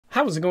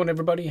How's it going,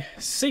 everybody?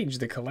 Sage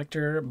the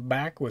Collector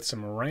back with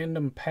some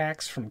random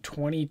packs from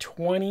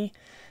 2020.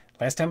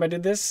 Last time I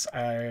did this,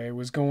 I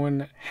was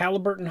going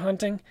Haliburton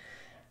hunting.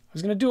 I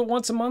was going to do it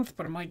once a month,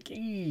 but I'm like,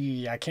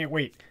 I can't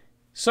wait.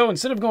 So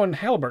instead of going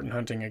Haliburton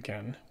hunting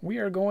again, we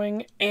are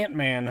going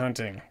Ant-Man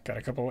hunting. Got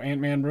a couple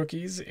Ant-Man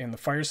rookies in the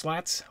fire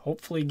slots,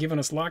 hopefully giving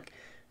us luck.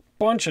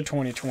 Bunch of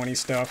 2020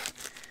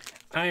 stuff.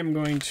 I am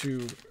going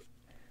to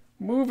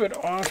move it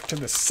off to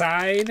the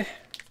side.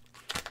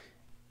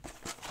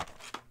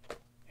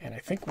 And I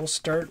think we'll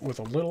start with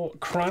a little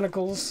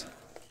Chronicles.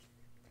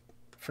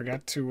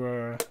 Forgot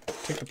to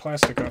take the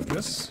plastic off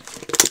this.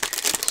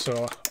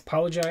 So,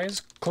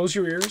 apologize. Close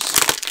your ears. I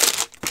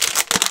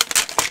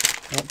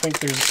don't think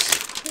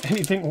there's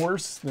anything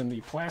worse than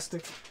the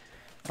plastic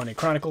on a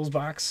Chronicles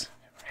box.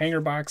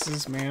 Hanger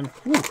boxes, man.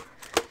 Whew.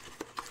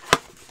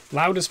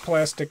 Loudest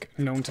plastic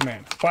known to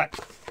man. But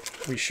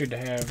we should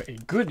have a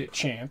good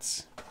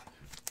chance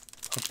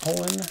of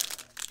pulling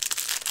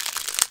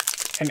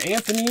an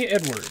Anthony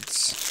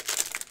Edwards.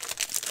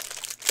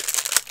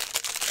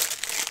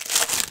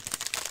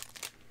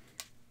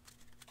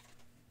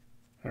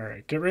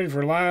 Alright, get ready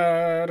for a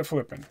lot of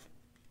flipping.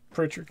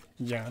 Pritchard,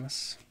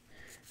 Giannis,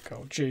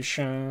 called Jay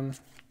Sean,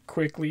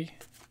 Quickly,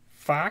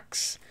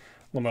 Fox,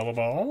 LaMelo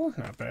Ball,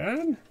 not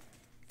bad.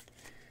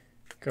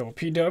 Go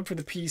P-Dub for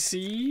the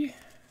PC.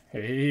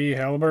 Hey,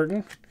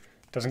 Haliburton.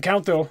 Doesn't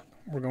count though.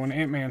 We're going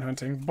Ant-Man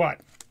hunting, but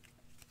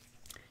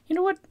you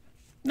know what?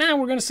 Now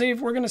we're gonna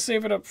save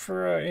it up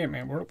for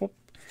Ant-Man.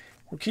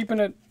 We're keeping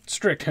it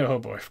strict. Oh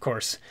boy, of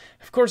course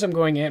I'm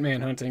going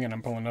Ant-Man hunting, and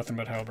I'm pulling nothing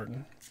but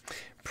Haliburton.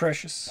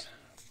 Precious,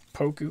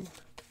 Poku,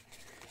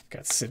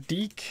 got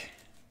Sadiq,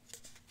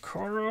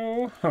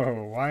 Coro,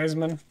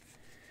 Wiseman,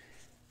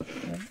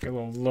 got a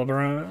little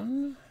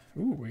LeBron.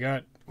 Ooh, we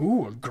got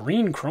a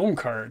green chrome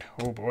card.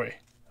 Oh boy,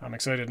 I'm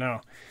excited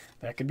now.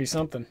 That could be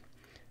something.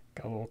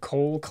 Got a little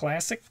Cole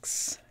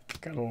Classics,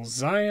 got a little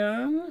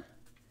Zion.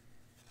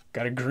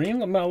 Got a green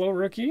LaMelo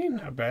rookie.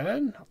 Not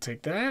bad. I'll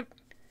take that.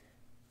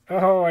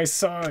 Oh, I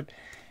saw it.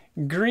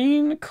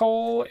 Green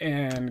Cole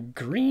and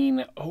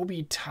green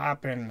Obi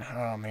Toppin.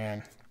 Oh,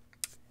 man.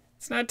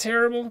 It's not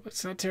terrible.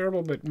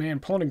 But,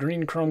 man, pulling a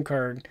green chrome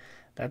card,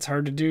 that's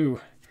hard to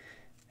do.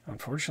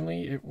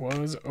 Unfortunately, it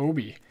was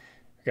Obi.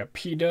 We got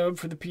P-Dub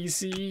for the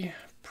PC.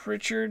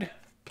 Pritchard.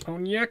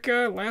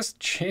 Onyeka. Last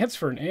chance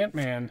for an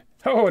Ant-Man.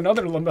 Oh,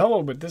 another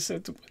LaMelo, but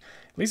at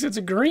least it's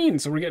a green.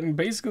 So we're getting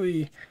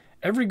basically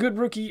every good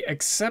rookie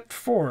except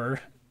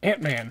for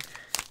Ant-Man.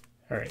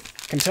 All right,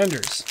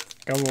 contenders.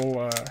 Got a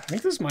little, I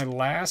think this is my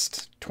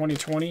last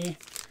 2020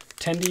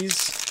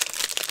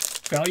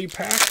 Tendies value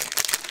pack.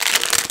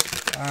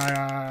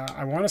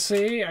 I want to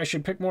say I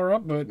should pick more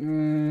up, but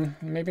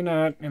maybe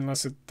not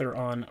unless they're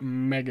on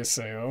mega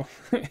sale.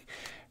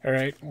 All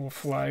right, we'll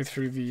fly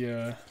through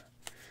the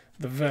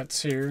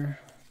vets here.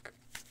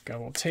 Got a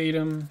little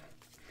Tatum.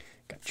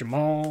 Got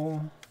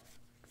Jamal.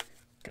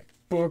 Got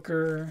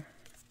Booker.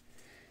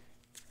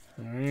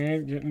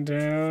 Alright, getting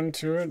down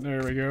to it.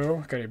 There we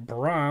go. Got a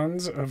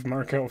bronze of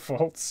Markelle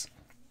Fultz.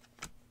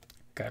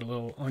 Got a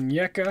little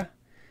Onyeka.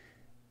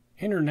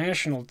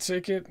 International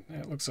ticket.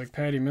 That looks like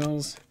Patty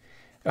Mills.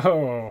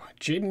 Oh,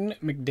 Jaden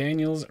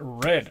McDaniels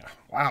red.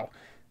 Wow.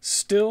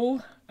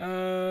 Still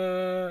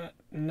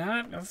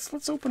not.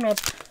 Let's open up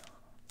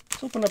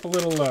a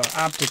little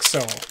optic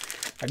cello.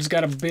 I just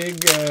got a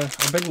big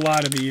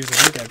lot of these. I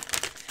think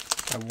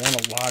I won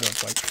a lot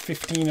of, like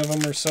 15 of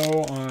them or so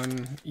on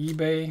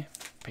eBay.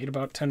 Paid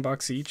about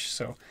 $10 each,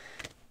 so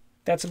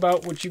that's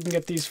about what you can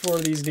get these for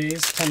these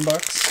days, $10.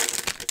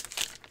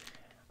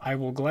 I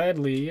will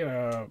gladly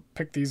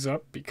pick these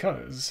up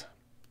because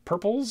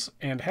purples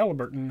and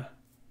Haliburton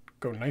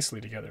go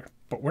nicely together.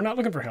 But we're not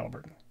looking for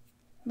Haliburton.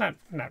 Not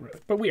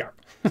really, but we are.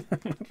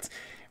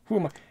 Who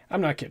am I?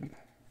 I'm not kidding.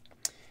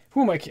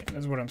 Who am I kidding?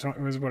 Is what I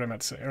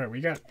meant to say. All right, we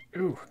got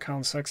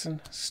Colin Sexton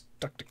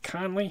stuck to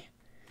Conley,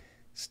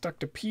 stuck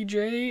to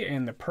PJ,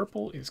 and the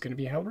purple is going to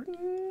be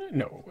Haliburton.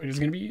 No, it is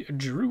going to be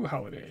Drew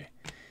Holiday.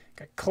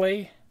 Got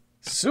Clay,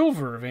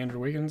 silver of Andrew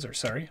Wiggins, or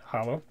sorry,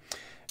 Hollow,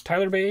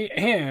 Tyler Bay,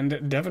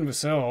 and Devin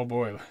Vassell. Oh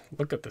boy,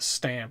 look at the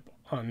stamp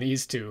on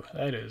these two.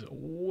 That is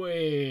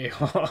way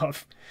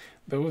off.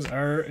 Those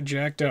are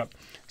jacked up.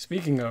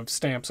 Speaking of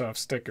stamps off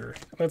sticker,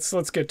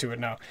 let's get to it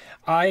now.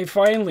 I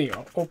finally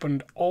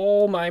opened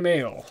all my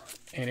mail,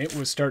 and it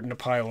was starting to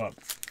pile up.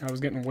 I was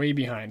getting way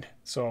behind.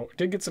 So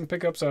did get some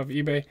pickups off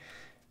eBay.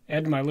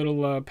 Add my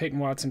little Peyton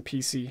Watson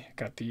PC.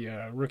 Got the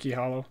rookie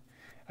hollow.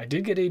 I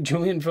did get a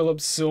Julian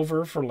Phillips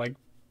silver for like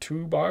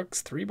 $2,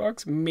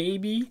 $3,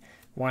 maybe.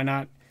 Why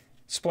not?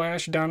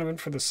 Splash Donovan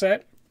for the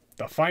set.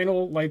 The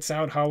final lights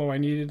out hollow I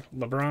needed.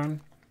 LeBron.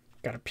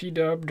 Got a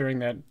P-Dub during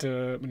that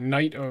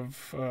night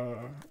of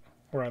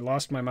where I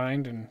lost my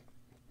mind and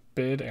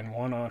bid and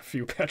won a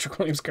few Patrick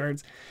Williams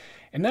cards.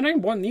 And then I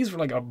won these for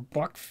like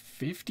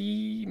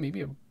 $1.50,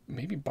 maybe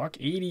 $1.80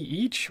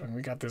 each. When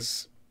we got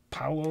this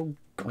Paolo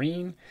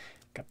green,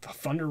 got the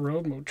Thunder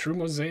Road True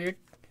Mosaic.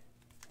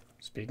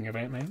 Speaking of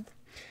Ant-Man,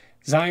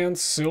 Zion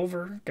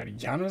silver, got a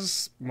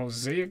Giannis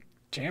Mosaic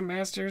Jam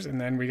Masters, and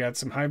then we got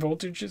some high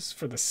voltages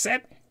for the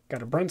set.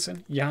 Got a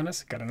Brunson,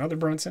 Giannis, got another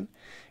Brunson.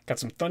 Got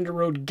some Thunder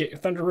Road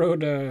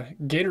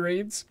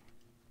Gatorades.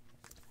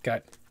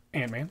 Got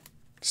Ant-Man,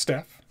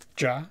 Steph,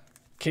 Ja,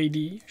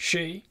 KD,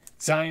 Shea,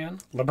 Zion,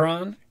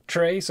 LeBron,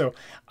 Trey. So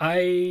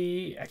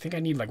I think I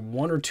need like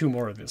 1 or 2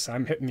 more of this.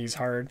 I'm hitting these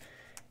hard.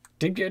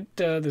 Did get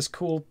this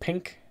cool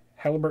pink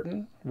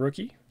Haliburton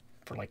rookie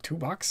for like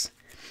 $2.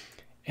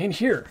 And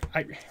here,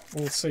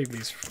 we'll save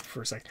these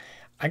for a sec.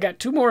 I got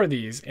 2 more of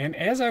these, and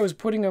as I was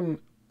putting them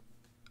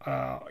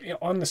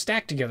on the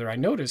stack together, I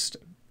noticed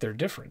they're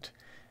different.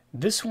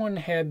 This one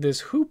had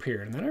this hoop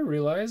here, and then I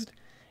realized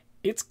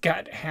it's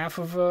got half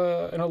of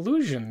an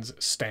Illusions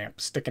stamp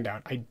sticking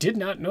down. I did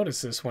not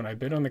notice this when I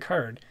bid on the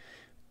card,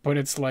 but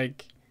it's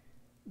like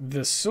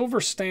the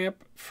silver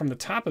stamp from the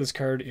top of this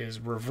card is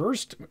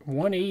reversed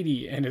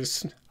 180,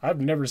 and I've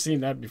never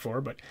seen that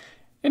before, but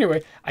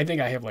anyway, I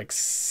think I have like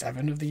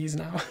 7 of these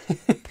now.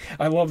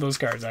 I love those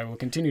cards. I will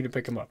continue to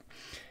pick them up.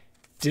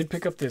 Did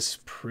pick up this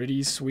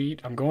pretty sweet.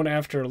 I'm going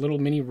after a little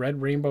mini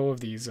red rainbow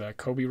of these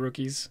Kobe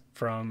rookies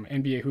from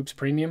NBA Hoops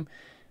Premium.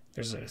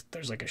 There's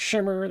like a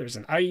shimmer, there's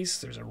an ice,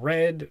 there's a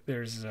red,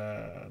 there's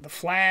the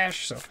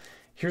flash. So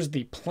here's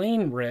the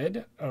plain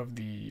red of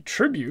the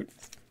tribute.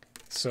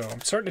 So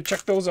I'm starting to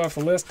check those off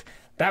the list.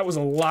 That was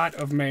a lot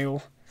of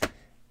mail,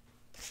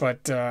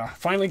 but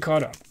finally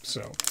caught up.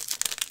 So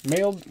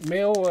mail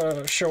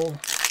show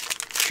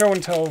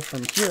and tell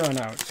from here on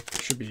out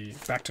should be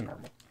back to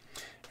normal.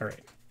 All right.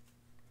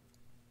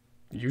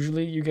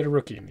 Usually you get a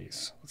rookie in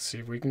these. Let's see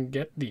if we can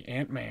get the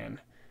Ant-Man.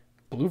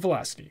 Blue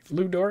Velocity.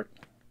 Lou Dort.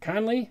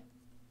 Conley.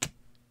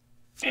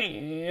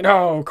 And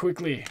oh,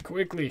 quickly.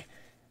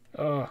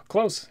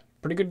 Close.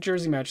 Pretty good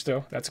jersey match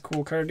though. That's a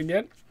cool card to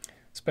get,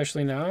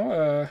 especially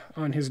now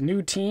on his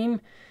new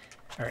team.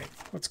 All right,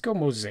 let's go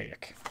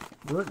Mosaic.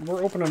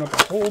 We're opening up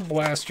a whole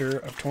blaster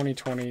of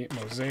 2020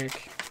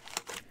 Mosaic.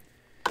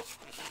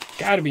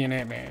 Got to be an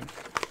Ant-Man.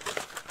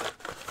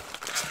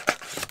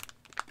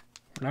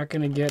 We're not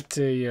gonna get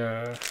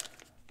a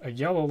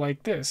yellow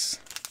like this,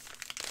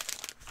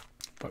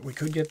 but we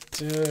could get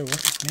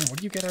what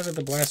do you get out of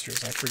the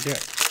blasters? I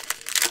forget.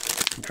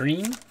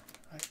 Green.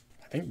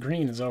 I think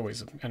green is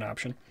always an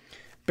option.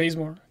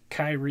 Bazemore,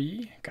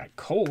 Kyrie, got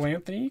Cole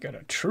Anthony, got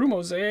a true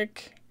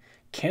Mosaic,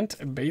 Kent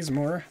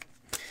Bazemore.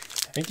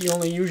 I think you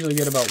only usually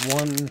get about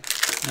one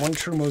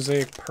true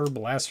Mosaic per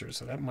blaster,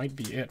 so that might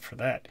be it for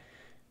that.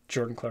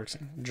 Jordan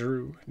Clarkson,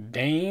 Drew,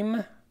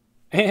 Dame,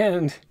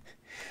 and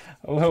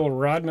a little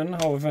Rodman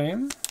Hall of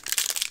Fame.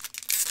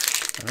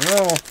 I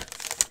don't know.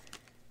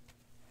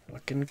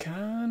 Looking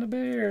kind of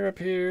bare up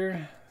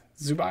here.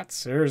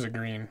 Zubats, there's a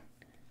green.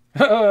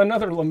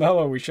 Another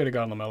LaMelo. We should have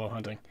gone LaMelo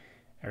hunting.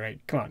 All right,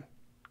 come on.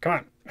 Come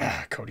on.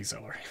 Ah, Cody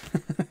Zeller.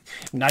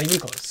 Not even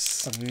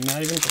close.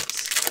 Not even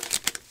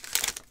close.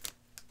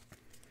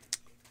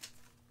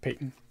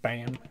 Peyton.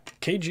 Bam.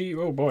 KG.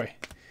 Oh, boy.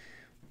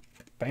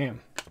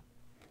 Bam.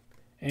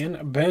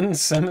 And Ben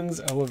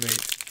Simmons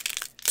Elevate.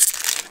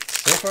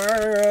 So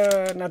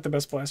far, not the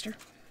best blaster.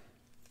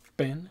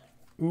 Ben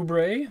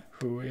Oubre,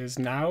 who is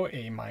now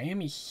a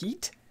Miami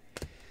Heat.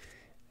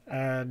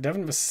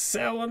 Devin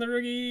Vassell on the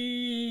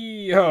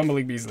rookie. Oh,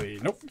 Malik Beasley.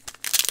 Nope.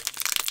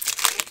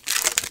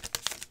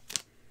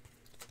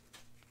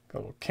 Got a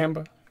little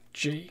Kemba,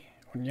 J.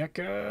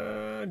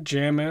 Onyeka,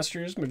 Jam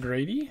Masters,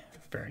 McGrady.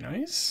 Very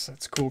nice.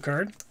 That's a cool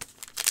card.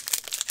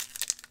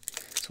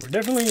 So we're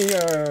definitely,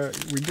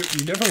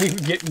 you definitely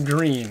get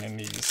green in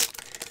these.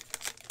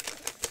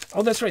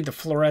 Oh, that's right, the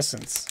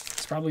fluorescence.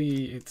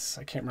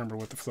 I can't remember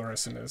what the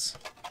fluorescent is.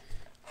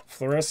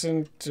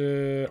 Fluorescent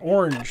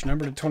orange,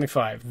 number to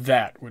 25.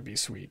 That would be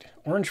sweet.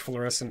 Orange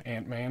fluorescent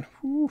Ant-Man.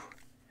 Whew.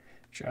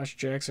 Josh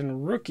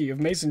Jackson, rookie of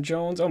Mason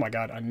Jones. Oh my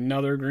God,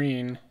 another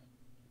green.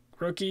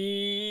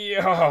 Rookie.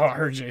 Oh,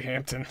 RJ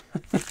Hampton.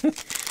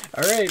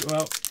 All right,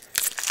 well,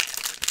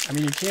 I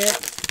mean, you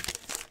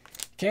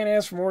can't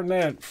ask for more than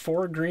that.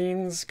 4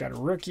 greens, got a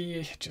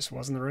rookie. Just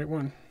wasn't the right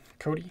one.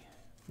 Cody,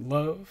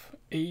 Love,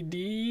 AD,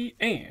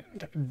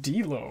 and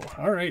D-Lo.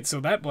 All right, so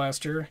that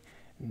blaster,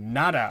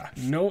 nada.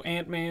 No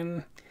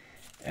Ant-Man.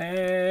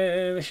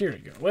 And here we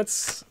go.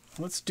 Let's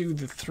do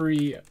the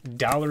 3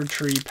 Dollar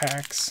Tree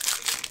packs.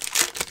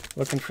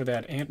 Looking for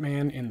that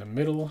Ant-Man in the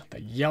middle, the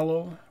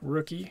yellow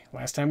rookie.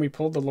 Last time we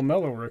pulled the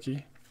LaMelo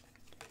rookie.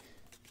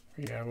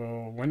 We got a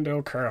little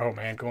Wendell Carter. Oh,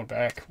 man, going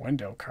back.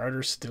 Wendell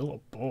Carter, still a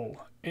Bull.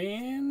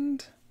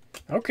 And,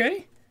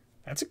 okay.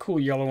 That's a cool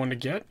yellow one to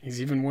get. He's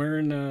even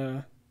wearing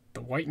the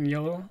white and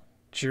yellow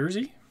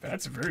jersey.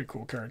 That's a very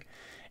cool card.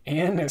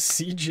 And a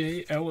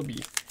CJ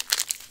Ellaby.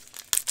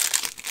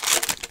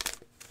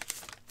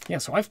 Yeah,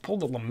 so I've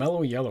pulled the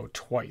LaMelo yellow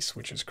twice,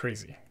 which is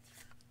crazy.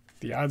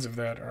 The odds of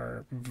that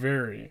are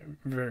very,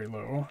 very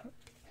low.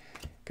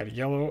 Got a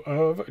yellow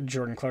of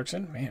Jordan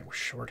Clarkson. Man, with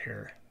short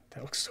hair.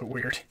 That looks so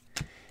weird.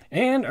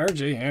 And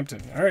RJ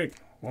Hampton. All right,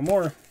 one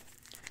more.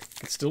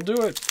 Can still do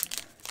it.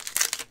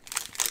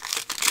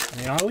 I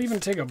mean, I'll even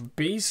take a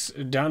base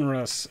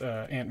Donruss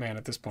Ant-Man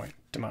at this point.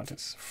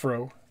 DeMontis,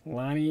 Fro,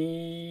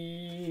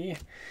 Lonnie.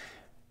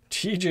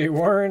 TJ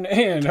Warren,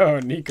 and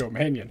Nico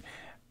Mannion.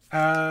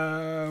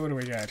 What do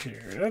we got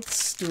here?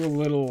 Let's do a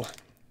little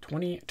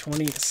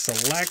 2020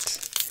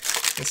 select.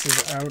 This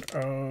is out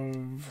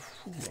of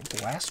a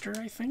blaster,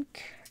 I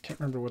think. I can't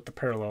remember what the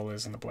parallel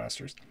is in the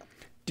blasters.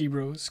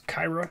 D-Rose,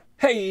 Kyra.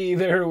 Hey,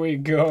 there we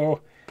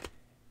go.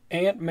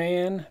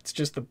 Ant-Man. It's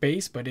just the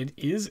base, but it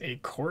is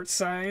a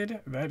courtside.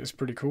 That is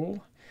pretty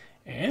cool.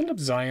 And a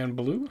Zion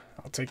Blue.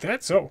 I'll take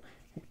that. So,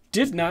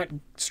 did not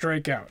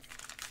strike out.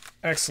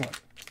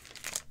 Excellent.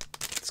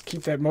 Let's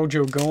keep that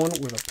mojo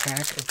going with a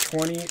pack of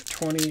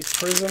 2020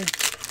 Prism.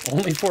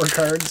 Only 4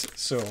 cards,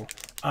 so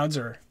odds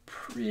are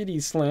pretty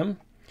slim.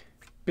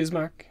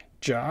 Bismarck,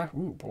 Ja.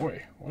 Ooh,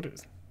 boy. What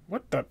is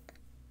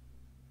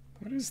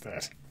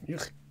that?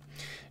 Ugh.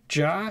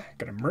 Ja,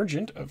 got a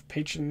Mergent of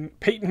Peyton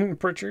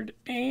Pritchard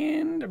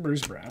and a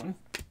Bruce Brown.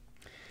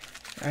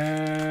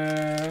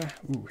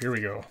 Ooh, here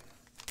we go.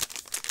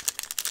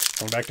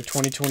 Going back to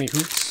 2020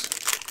 hoops.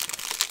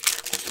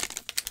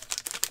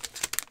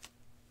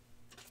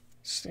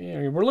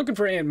 See, we're looking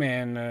for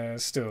Ant-Man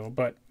still,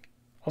 but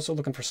also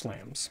looking for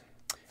slams.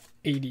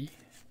 80,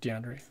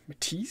 DeAndre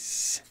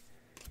Matisse.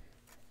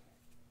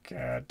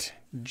 Got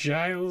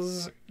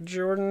Giles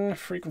Jordan,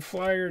 Frequent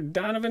Flyer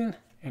Donovan,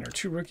 and our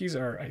 2 rookies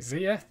are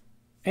Isaiah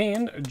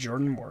and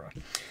Jordan Mora.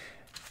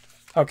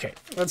 Okay,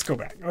 let's go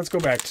back. Let's go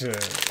back to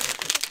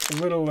a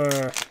little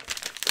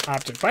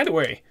optic. By the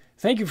way,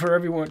 thank you to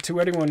everyone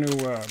who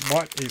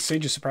bought a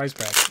Sage's Surprise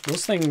Pack.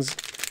 Those things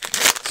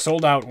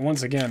sold out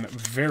once again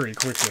very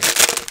quickly.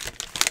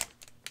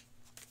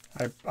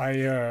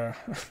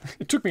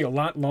 It took me a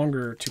lot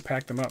longer to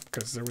pack them up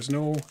because there's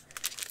no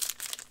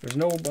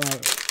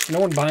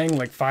one buying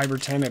like 5 or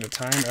 10 at a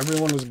time.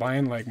 Everyone was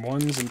buying like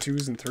 1s and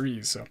 2s and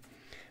 3s. So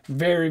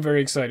very,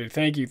 very excited.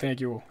 Thank you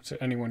to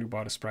anyone who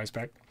bought a surprise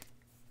pack.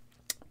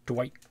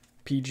 Dwight,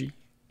 PG,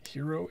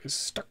 Hero is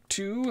stuck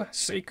to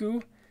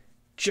Sekou,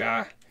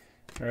 Ja.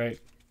 All right,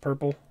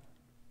 purple.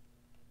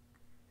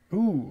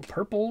 Ooh,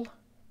 purple.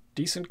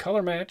 Decent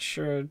color match,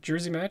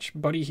 jersey match.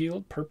 Buddy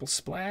Hield, purple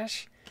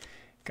splash.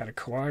 Got a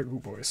Kawhi. Ooh,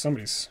 boy,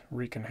 somebody's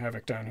wreaking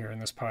havoc down here in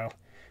this pile.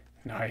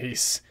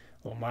 Nice.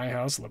 Little My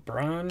House,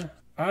 LeBron.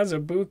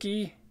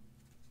 Azubuike.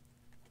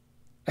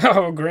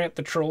 Oh, Grant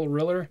the Troll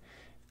Riller.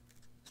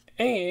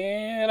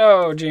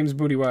 And, James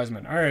Booty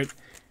Wiseman. All right.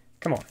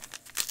 Come on.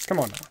 Come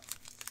on now.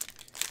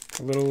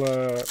 A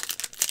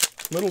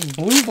little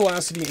blue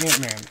velocity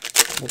Ant-Man.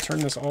 We'll turn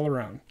this all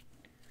around.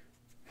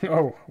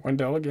 Oh,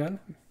 Wendell again.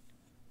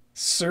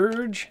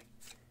 Surge.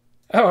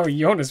 Oh,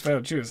 Jonas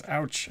Valanciunas.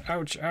 Ouch,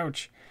 ouch,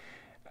 ouch.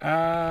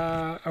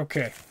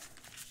 Okay.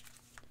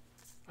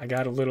 I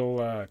got a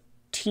little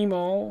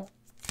T-Mall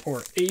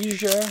or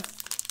Asia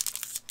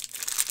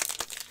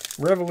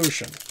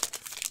Revolution.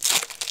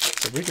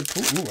 So we could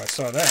put, ooh, I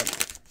saw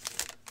that.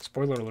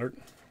 Spoiler alert.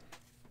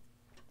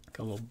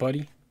 Got a little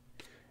Buddy.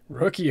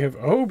 Rookie of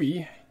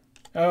Obi.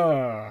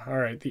 Oh, all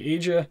right. The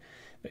Asia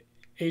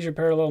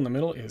parallel in the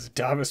middle is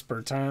Davis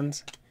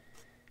Bertans.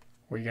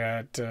 We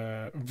got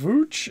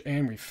Vooch,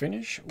 and we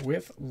finish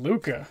with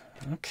Luka.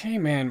 Okay,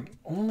 man.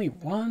 Only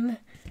one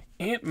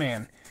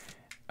Ant-Man.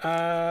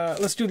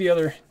 Let's do the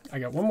other. I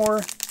got one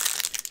more.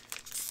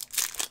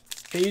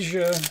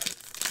 Asia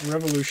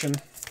Revolution.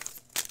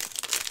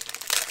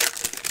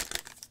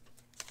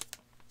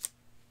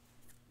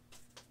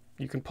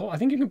 You can pull, I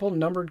think you can pull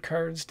numbered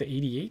cards to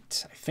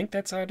 88. I think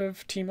that's out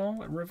of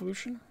T-Mall at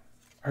Revolution.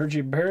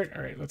 RJ Barrett.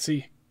 All right, let's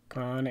see.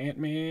 Come on,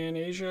 Ant-Man,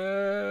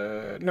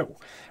 Asia. No.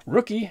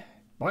 Rookie,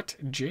 but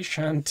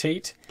Jayshawn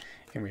Tate.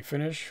 And we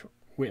finish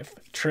with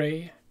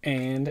Trey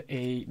and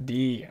AD.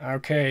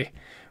 Okay,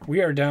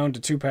 we are down to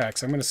 2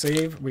 packs. I'm going to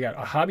save. We got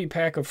a hobby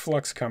pack of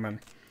Flux coming.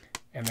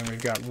 And then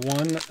we've got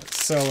 1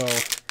 cello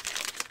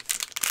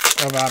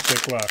of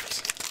Optic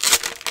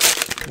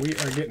left. We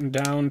are getting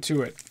down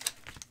to it.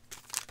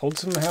 Pulled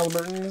some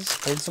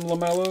Haliburtons, pulled some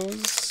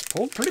LaMelos,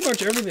 pulled pretty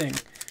much everything.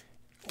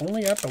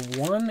 Only got the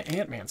 1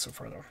 Ant-Man so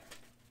far, though.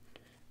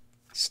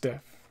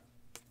 Steph.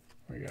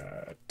 We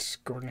got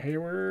Gordon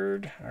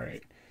Hayward. All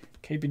right.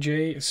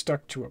 KPJ is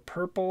stuck to a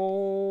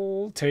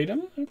purple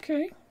Tatum.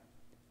 Okay.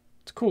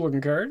 It's a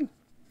cool-looking card.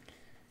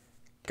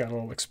 Got a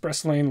little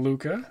Express Lane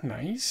Luka.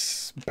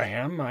 Nice.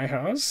 Bam, My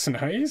House.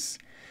 Nice.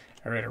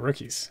 All right, our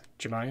rookies.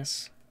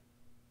 Jemias.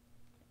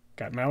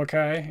 Got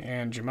Malachi,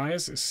 and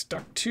Jemias is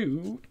stuck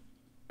to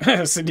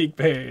Sadiq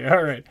Bey.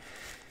 All right.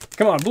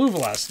 Come on, blue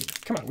velocity.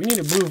 Come on, we need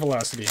a blue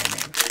velocity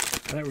Ant-Man.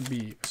 That would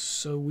be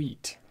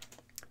sweet.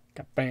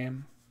 Got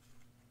Bam.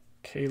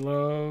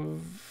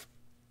 K-Love.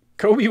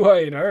 Kobe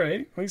White. All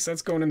right. At least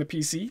that's going in the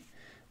PC.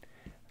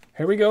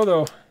 Here we go,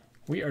 though.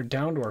 We are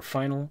down to our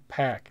final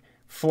pack.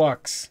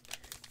 Flux.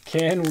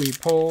 Can we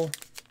pull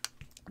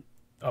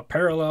a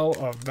parallel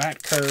of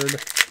that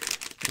card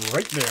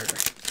right there?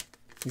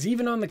 He's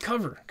even on the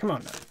cover. Come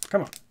on now.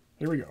 Come on.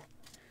 Here we go.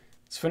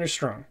 Let's finish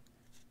strong.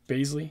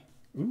 Baisley.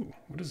 Ooh,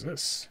 what is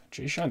this?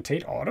 Jayshawn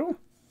Tate auto?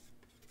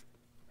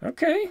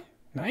 Okay,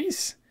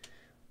 nice.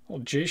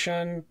 Little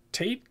Jayshawn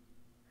Tate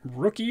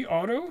rookie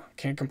auto.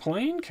 Can't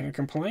complain. Can't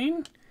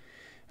complain.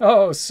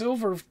 Oh,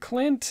 Silver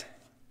Clint.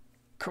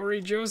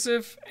 Corey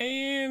Joseph,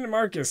 and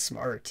Marcus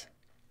Smart.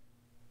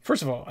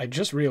 First of all, I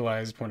just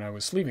realized when I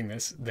was sleeving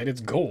this that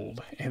it's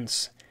gold, and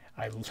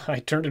I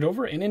turned it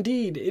over, and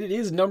indeed, it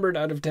is numbered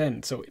out of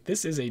 10. So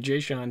this is a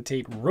Jae'Sean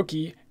Tate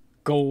rookie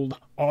gold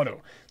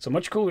auto. So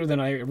much cooler than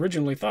I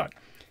originally thought.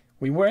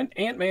 We went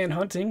Ant-Man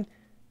hunting,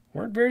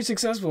 weren't very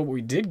successful, but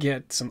we did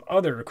get some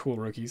other cool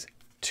rookies.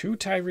 2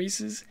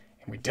 Tyreses,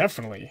 and we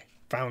definitely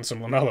found some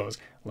LaMelos.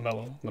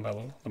 LaMelo,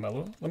 LaMelo,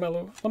 LaMelo,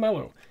 LaMelo,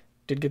 LaMelo.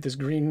 Did get this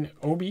green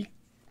Obi.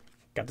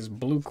 Got this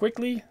blue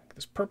Quickly,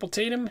 this purple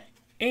Tatum,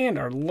 and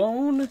our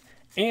lone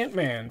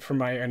Ant-Man for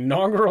my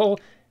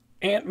inaugural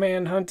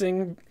Ant-Man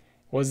hunting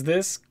was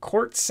this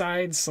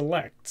Courtside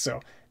Select. So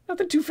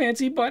nothing too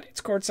fancy, but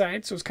it's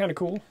courtside, so it's kind of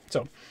cool.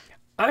 So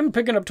I'm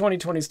picking up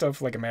 2020 stuff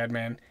like a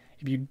madman.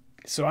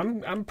 So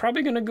I'm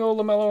probably going to go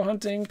LaMelo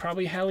hunting,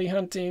 probably Hallie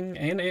hunting,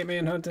 and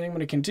Ant-Man hunting. I'm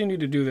going to continue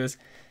to do this.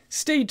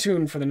 Stay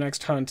tuned for the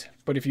next hunt.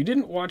 But if you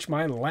didn't watch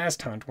my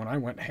last hunt when I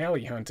went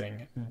Hallie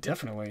hunting,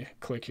 definitely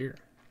click here.